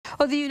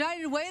Well, the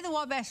United Way of the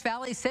Wabash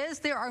Valley says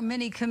there are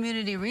many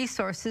community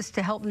resources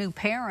to help new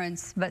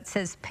parents, but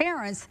says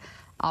parents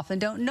often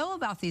don't know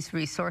about these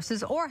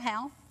resources or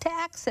how to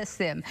access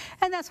them.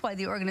 And that's why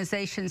the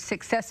organization's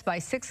Success by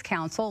Six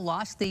Council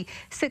launched the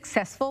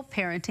Successful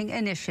Parenting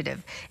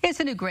Initiative. It's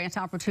a new grant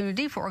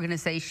opportunity for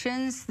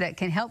organizations that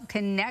can help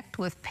connect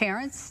with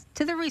parents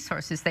to the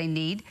resources they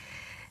need.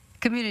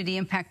 Community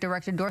Impact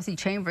Director Dorothy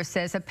Chambers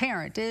says a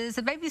parent is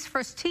a baby's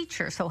first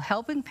teacher, so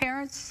helping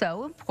parents is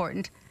so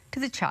important to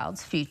the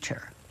child's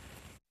future.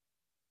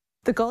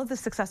 The goal of the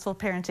Successful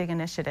Parenting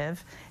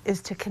Initiative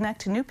is to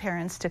connect new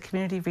parents to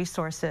community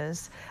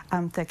resources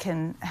that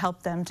can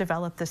help them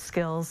develop the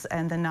skills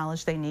and the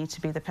knowledge they need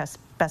to be the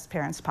best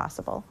parents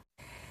possible.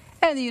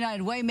 And the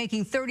United Way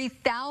making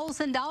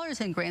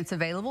 $30,000 in grants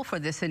available for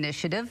this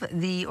initiative.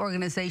 The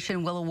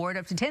organization will award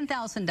up to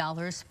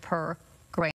 $10,000 per